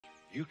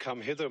You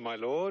come hither, my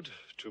lord,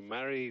 to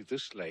marry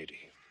this lady.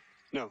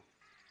 No.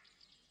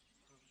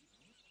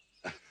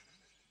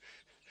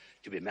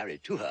 To be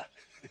married to her.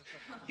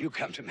 You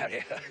come to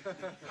marry her.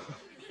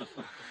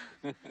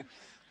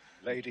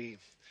 Lady,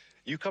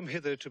 you come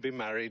hither to be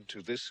married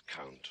to this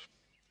count.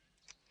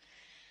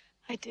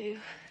 I do.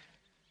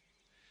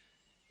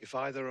 If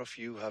either of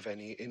you have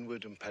any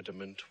inward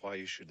impediment why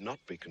you should not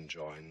be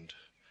conjoined,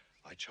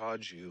 I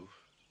charge you,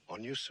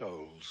 on your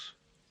souls,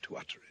 to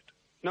utter it.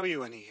 Know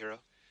you any, hero?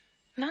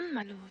 None,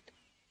 my lord.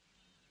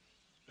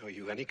 Know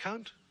you any,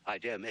 count? I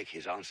dare make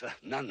his answer.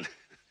 None.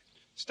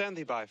 Stand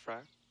thee by,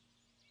 friar.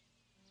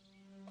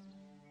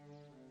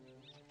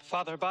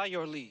 Father, by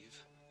your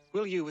leave,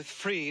 will you with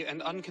free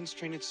and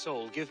unconstrained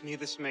soul give me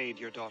this maid,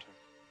 your daughter?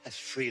 As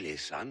freely,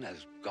 son,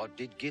 as God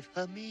did give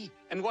her me.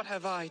 And what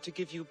have I to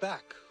give you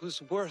back,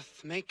 whose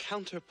worth may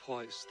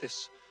counterpoise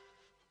this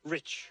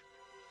rich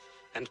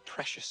and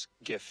precious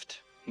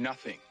gift?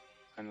 Nothing,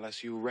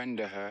 unless you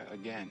render her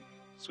again.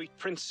 Sweet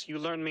prince, you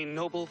learn me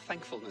noble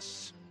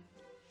thankfulness.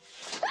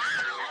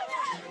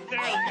 There,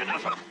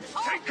 Leonato!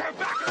 Take her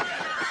back!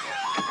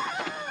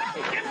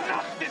 Give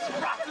not this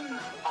rotten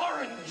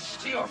orange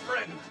to your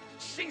friend.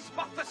 She's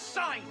but the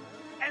sign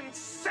and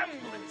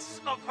semblance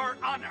of her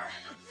honor.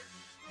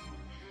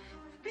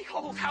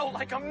 Behold how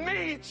like a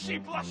maid she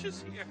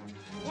blushes here.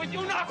 Would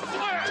you not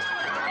swear?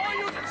 All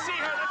you can see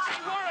her that she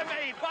were a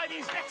maid by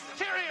these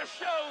exterior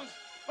shows,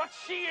 but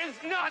she is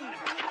none.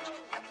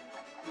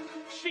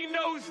 She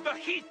knows the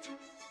heat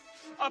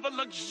of a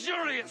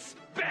luxurious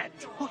bed.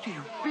 What do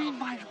you mean,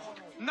 my lord?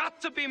 Not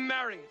to be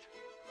married.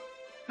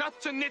 Not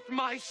to knit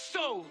my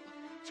soul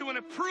to an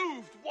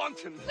approved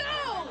wanton.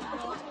 No!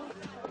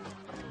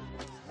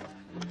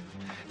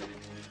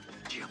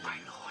 Dear my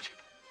lord,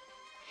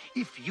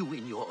 if you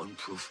in your own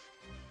proof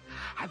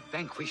have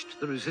vanquished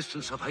the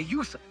resistance of her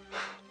youth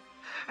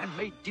and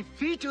made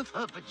defeat of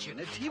her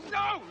virginity...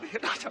 No,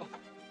 Leonato!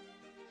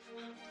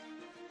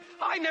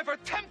 I never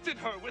tempted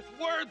her with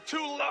word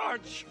too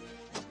large.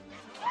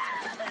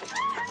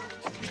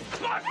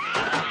 But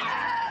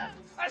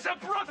as a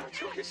brother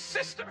to his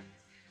sister,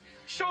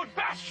 showed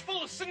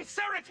bashful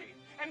sincerity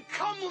and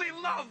comely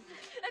love.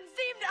 And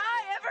seemed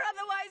I ever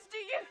otherwise to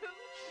you?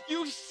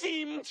 You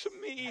seem to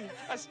me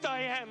as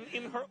Diane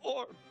in her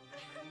orb.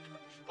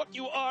 But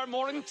you are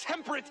more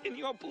intemperate in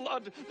your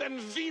blood than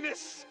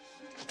Venus.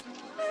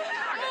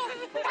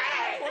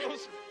 Or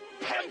those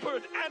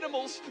pampered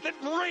animals that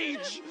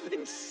rage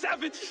in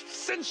savage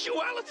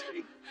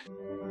sensuality.